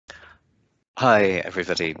Hi,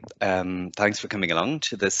 everybody. Thanks for coming along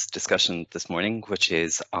to this discussion this morning, which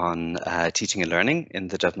is on teaching and learning in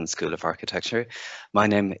the Dublin School of Architecture. My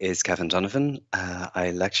name is Kevin Donovan.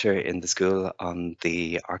 I lecture in the school on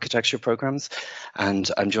the architecture programmes, and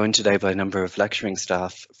I'm joined today by a number of lecturing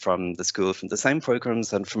staff from the school, from the same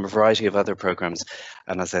programmes and from a variety of other programmes.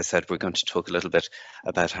 And as I said, we're going to talk a little bit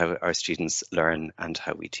about how our students learn and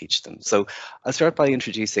how we teach them. So I'll start by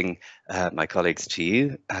introducing my colleagues to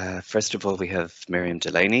you. First of all, we have Miriam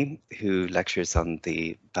Delaney, who lectures on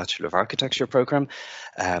the Bachelor of Architecture programme,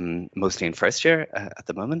 mostly in first year at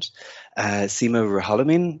the moment. Seema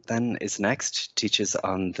Rahalamin then is next, teaches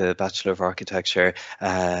on the Bachelor of Architecture,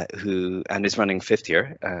 and is running fifth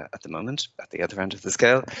year at the moment, at the other end of the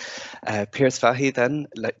scale. Piers Fahy then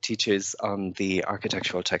teaches on the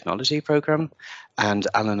Architectural Technology programme, and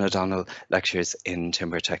Alan O'Donnell lectures in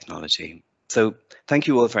Timber Technology. So thank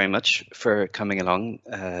you all very much for coming along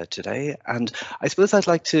today. And I suppose I'd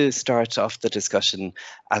like to start off the discussion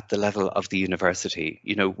at the level of the university.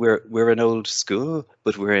 You know, we're an old school,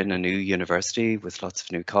 but we're in a new university with lots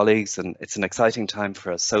of new colleagues, and it's an exciting time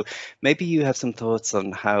for us. So maybe you have some thoughts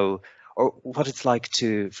on how or what it's like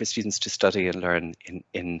for students to study and learn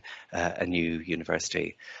in a new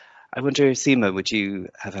university. I wonder, Seema, would you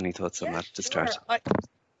have any thoughts on that to start?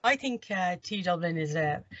 I think TU Dublin is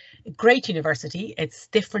a great university. It's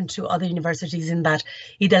different to other universities in that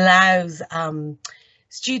it allows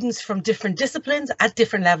students from different disciplines at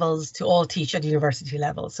different levels to all teach at university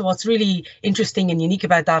level. So what's really interesting and unique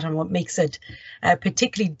about that, and what makes it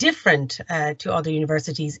particularly different to other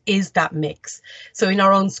universities, is that mix. So in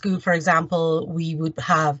our own school, for example, we would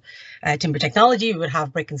have timber technology, we would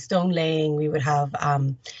have brick and stone laying, we would have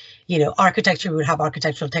architecture, we would have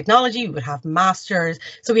architectural technology, we would have masters.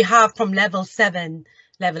 So we have from level 7,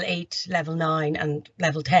 level 8, level 9 and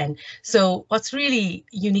level 10. So what's really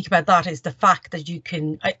unique about that is the fact that you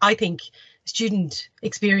can, I think student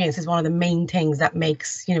experience is one of the main things that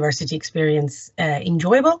makes university experience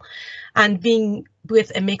enjoyable. And being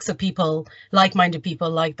with a mix of people, like-minded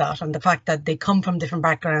people like that, and the fact that they come from different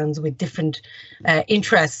backgrounds with different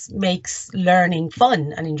interests makes learning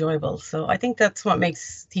fun and enjoyable. So I think that's what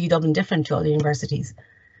makes TU Dublin different to other universities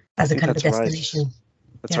as a kind of a destination. Right.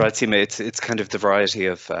 That's right, Seema. It's kind of the variety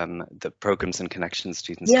of the programs and connections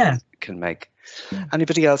students can make. Yeah.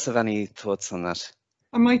 Anybody else have any thoughts on that?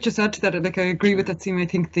 I might just add to that. Like, I agree with that, Seema. I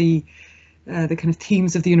think the kind of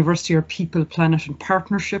themes of the university are people, planet, and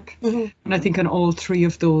partnership. Mm-hmm. And I think on all three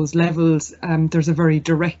of those levels, there's a very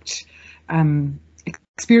direct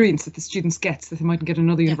experience that the students get that they mightn't get in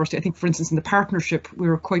another university. I think, for instance, in the partnership, we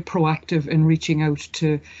were quite proactive in reaching out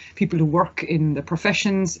to people who work in the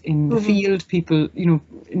professions, in the field, people,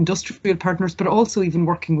 industrial partners, but also even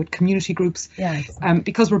working with community groups. Yes.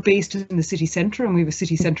 Because we're based in the city centre and we have a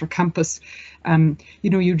city centre campus,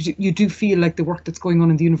 you do feel like the work that's going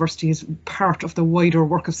on in the university is part of the wider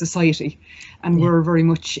work of society, and we're very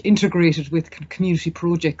much integrated with kind of community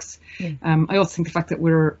projects. Yeah. I also think the fact that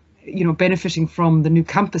we're benefiting from the new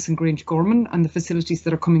campus in Grange Gorman and the facilities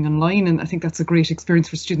that are coming online. And I think that's a great experience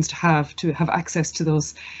for students to have access to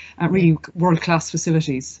those really world-class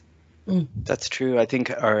facilities. That's true. I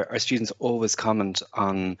think our students always comment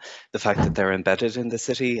on the fact that they're embedded in the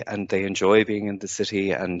city and they enjoy being in the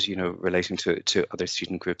city and, relating to other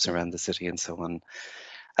student groups around the city and so on.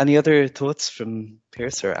 Any other thoughts from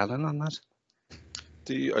Piers or Alan on that?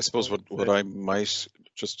 I suppose what I might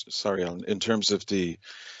just, sorry, Alan, in terms of the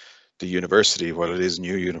university, while it is a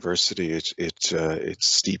new university, it's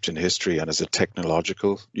steeped in history, and as a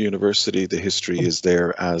technological university, the history is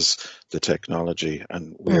there as the technology,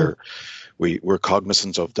 and we're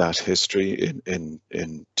cognizant of that history in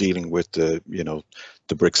dealing with the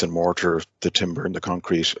bricks and mortar, the timber and the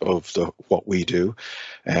concrete of what we do,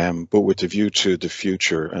 but with the view to the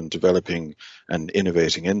future and developing and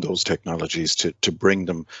innovating in those technologies to bring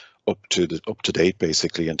them up to date,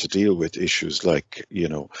 basically, and to deal with issues like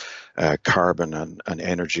carbon and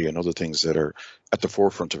energy and other things that are at the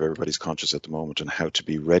forefront of everybody's conscious at the moment, and how to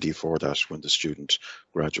be ready for that when the student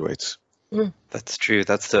graduates. That's true.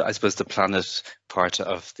 That's I suppose the planet part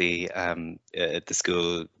of the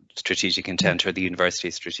school strategic intent, or the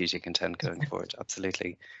university strategic intent going forward.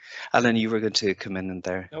 Absolutely. Alan, you were going to come in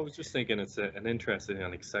there. I was just thinking it's an interesting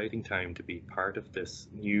and exciting time to be part of this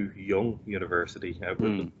new young university.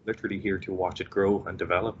 We're literally here to watch it grow and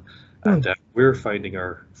develop. And we're finding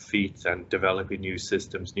our feet and developing new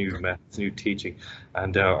systems, new methods, new teaching,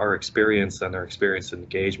 and our experience and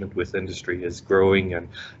engagement with industry is growing. And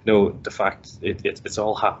the fact it's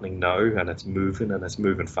all happening now, and it's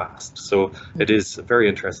moving fast. So it is a very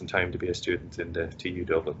interesting time to be a student in the TU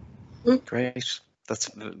Dublin. Great.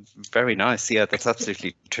 very nice. Yeah, that's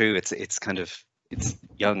absolutely true. It's kind of, it's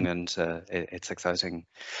young and it's exciting.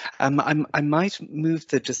 I might move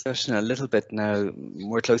the discussion a little bit now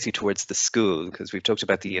more closely towards the school, because we've talked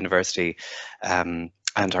about the university and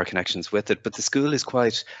our connections with it, but the school is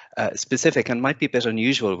quite specific and might be a bit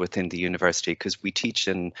unusual within the university, because we teach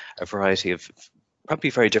in a variety of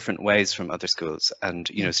probably very different ways from other schools, and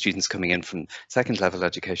students coming in from second level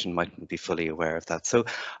education mightn't be fully aware of that. So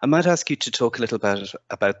I might ask you to talk a little bit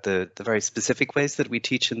about the very specific ways that we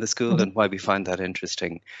teach in the school and why we find that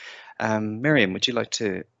interesting. Miriam, would you like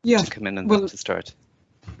to come in on that to start?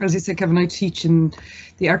 As you said, Kevin, I teach in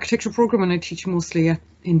the architecture program, and I teach mostly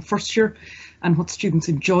in first year. And what students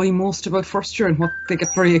enjoy most about first year and what they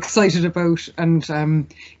get very excited about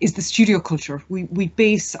is the studio culture. We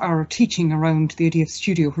base our teaching around the idea of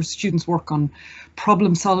studio, where students work on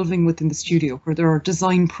problem solving within the studio, where there are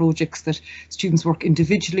design projects that students work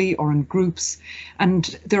individually or in groups. And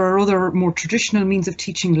there are other more traditional means of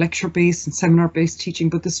teaching, lecture-based and seminar-based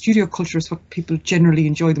teaching, but the studio culture is what people generally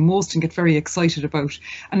enjoy the most and get very excited about.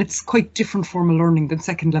 And it's quite different form of learning than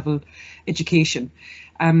second level education.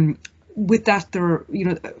 With that, there are,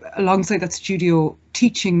 alongside that studio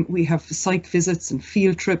teaching, we have site visits and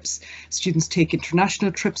field trips. Students take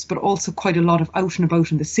international trips, but also quite a lot of out and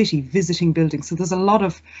about in the city, visiting buildings. So there's a lot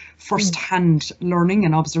of first-hand learning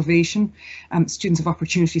and observation. Students have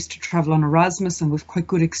opportunities to travel on Erasmus, and we've quite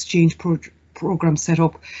good exchange programs set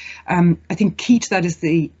up. I think key to that is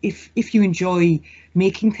if you enjoy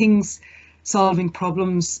making things, solving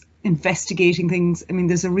problems, investigating things. I mean,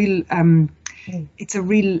 there's a real it's a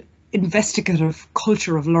real investigative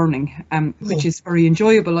culture of learning, which is very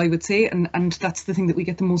enjoyable, I would say, and that's the thing that we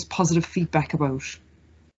get the most positive feedback about.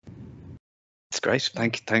 That's great.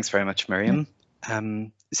 Thanks very much, Miriam.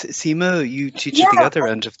 Seema, you teach at the other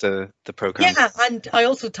end of the program. Yeah, and I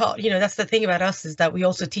also taught, that's the thing about us, is that we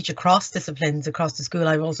also teach across disciplines across the school.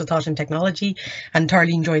 I've also taught in technology and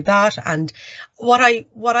thoroughly enjoyed that. And what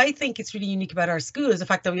I think is really unique about our school is the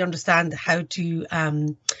fact that we understand how to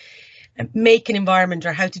make an environment,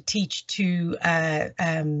 or how to teach to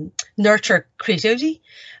nurture creativity.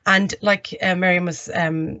 And like Miriam was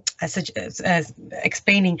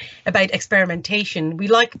explaining about experimentation, we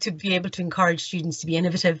like to be able to encourage students to be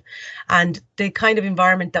innovative, and the kind of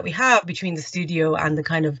environment that we have between the studio and the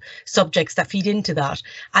kind of subjects that feed into that,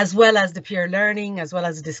 as well as the peer learning, as well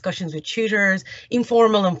as the discussions with tutors,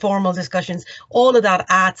 informal and formal discussions, all of that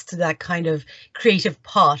adds to that kind of creative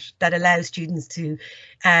pot that allows students to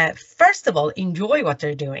first of all enjoy what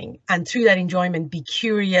they're doing, and through that enjoyment be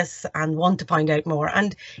curious and want to find out more.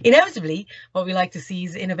 And inevitably what we like to see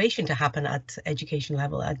is innovation to happen at education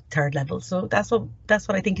level, at third level. So that's what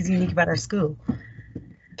I think is unique about our school.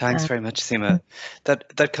 Thanks very much, Seema.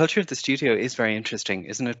 That culture of the studio is very interesting,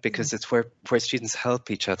 isn't it? Because it's where students help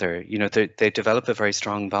each other. They develop a very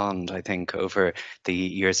strong bond, I think, over the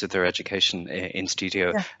years of their education in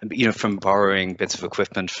studio. Yeah. From borrowing bits of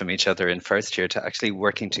equipment from each other in first year to actually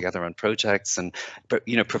working together on projects, and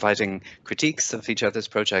providing critiques of each other's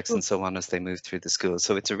projects and so on as they move through the school.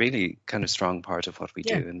 So it's a really kind of strong part of what we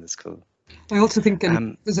do in the school. I also think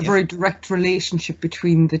that there's a very direct relationship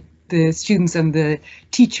between the students and the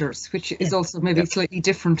teachers, which is also maybe slightly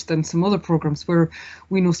different than some other programs where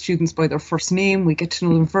we know students by their first name. We get to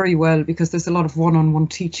know them very well because there's a lot of one-on-one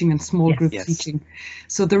teaching and small group teaching.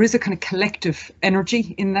 So there is a kind of collective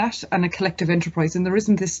energy in that, and a collective enterprise, and there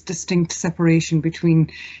isn't this distinct separation between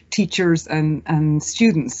teachers and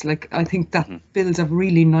students. Like, I think that builds a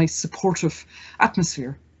really nice supportive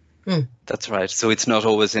atmosphere. That's right. So it's not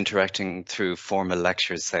always interacting through formal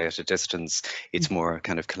lectures, say, at a distance. It's more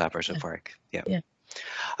kind of collaborative work. Yeah.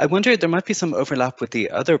 I wonder, there might be some overlap with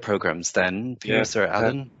the other programs then. Piers or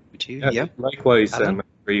Alan, would you? Yeah. Likewise, I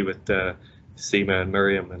agree with Seema and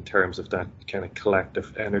Miriam in terms of that kind of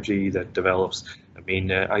collective energy that develops. I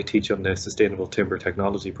mean, I teach on the Sustainable Timber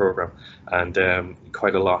Technology program, and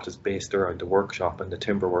quite a lot is based around the workshop and the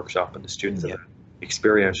timber workshop, and the students are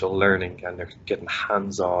experiential learning, and they're getting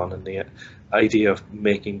hands-on, and the idea of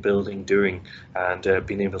making, building, doing, and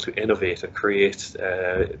being able to innovate and create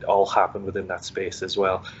all happen within that space as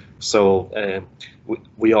well. So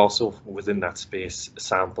we also within that space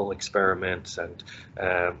sample, experiment, and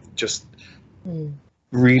just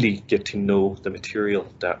really get to know the material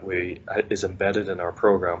that is embedded in our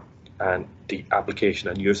program, and the application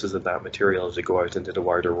and uses of that material as we go out into the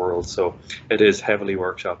wider world. So it is heavily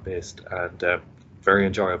workshop based and very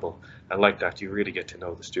enjoyable, and like that you really get to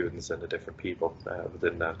know the students and the different people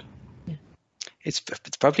within that. It's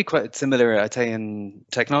probably quite similar, I'd say, in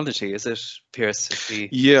technology, is it, Pierce?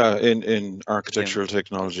 Yeah, in architectural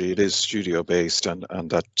technology, it is studio based, and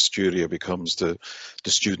that studio becomes the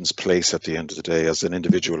student's place at the end of the day. As an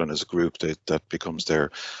individual and as a group, that becomes their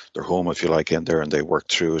home, if you like, in there, and they work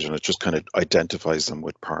through it, and it just kind of identifies them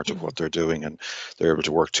with part of what they're doing, and they're able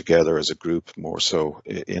to work together as a group more so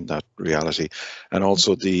in that reality. And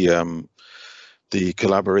also the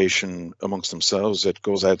collaboration amongst themselves, it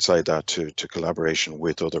goes outside that to collaboration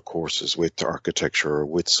with other courses, with architecture, or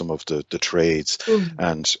with some of the trades,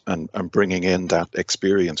 and bringing in that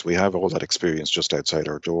experience. We have all that experience just outside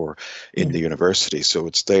our door in the university, so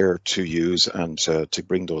it's there to use and to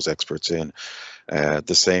bring those experts in.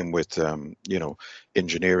 The same with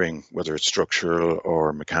engineering, whether it's structural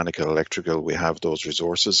or mechanical, electrical, we have those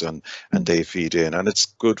resources and they feed in. And it's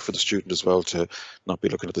good for the student as well to not be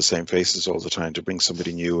looking at the same faces all the time, to bring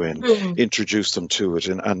somebody new in, introduce them to it,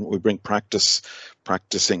 and we bring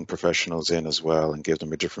practicing professionals in as well and give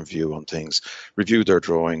them a different view on things, review their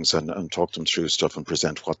drawings and talk them through stuff and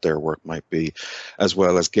present what their work might be, as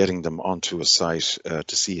well as getting them onto a site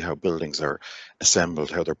to see how buildings are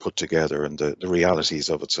assembled, how they're put together, and the realities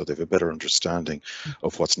of it, so they have a better understanding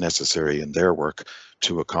of what's necessary in their work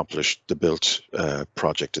to accomplish the built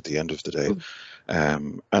project at the end of the day.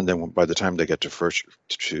 And then by the time they get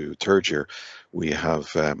to third year, we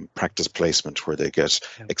have practice placement where they get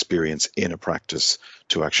experience in a practice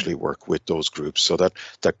to actually work with those groups. So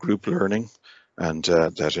that group learning and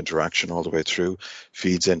that interaction all the way through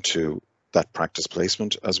feeds into that practice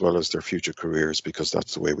placement as well as their future careers, because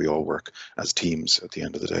that's the way we all work as teams at the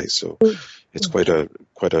end of the day. So it's quite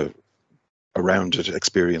a rounded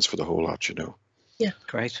experience for the whole lot, Yeah.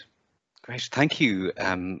 Great. Thank you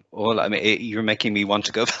all. I mean, you're making me want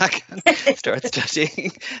to go back and start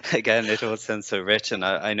studying again. It all sounds so rich, and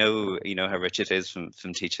I know how rich it is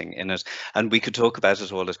from teaching in it. And we could talk about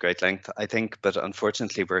it all at great length, I think, but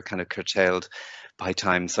unfortunately we're kind of curtailed by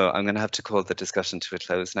time. So I'm going to have to call the discussion to a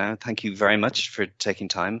close now. Thank you very much for taking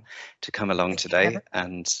time to come along today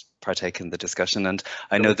and partake in the discussion. And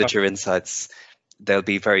I know that your insights, they'll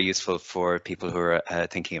be very useful for people who are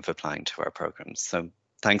thinking of applying to our programs. So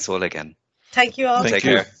thanks all again. Thank you all. Take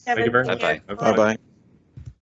care. Thank you very much. Bye-bye. Bye-bye.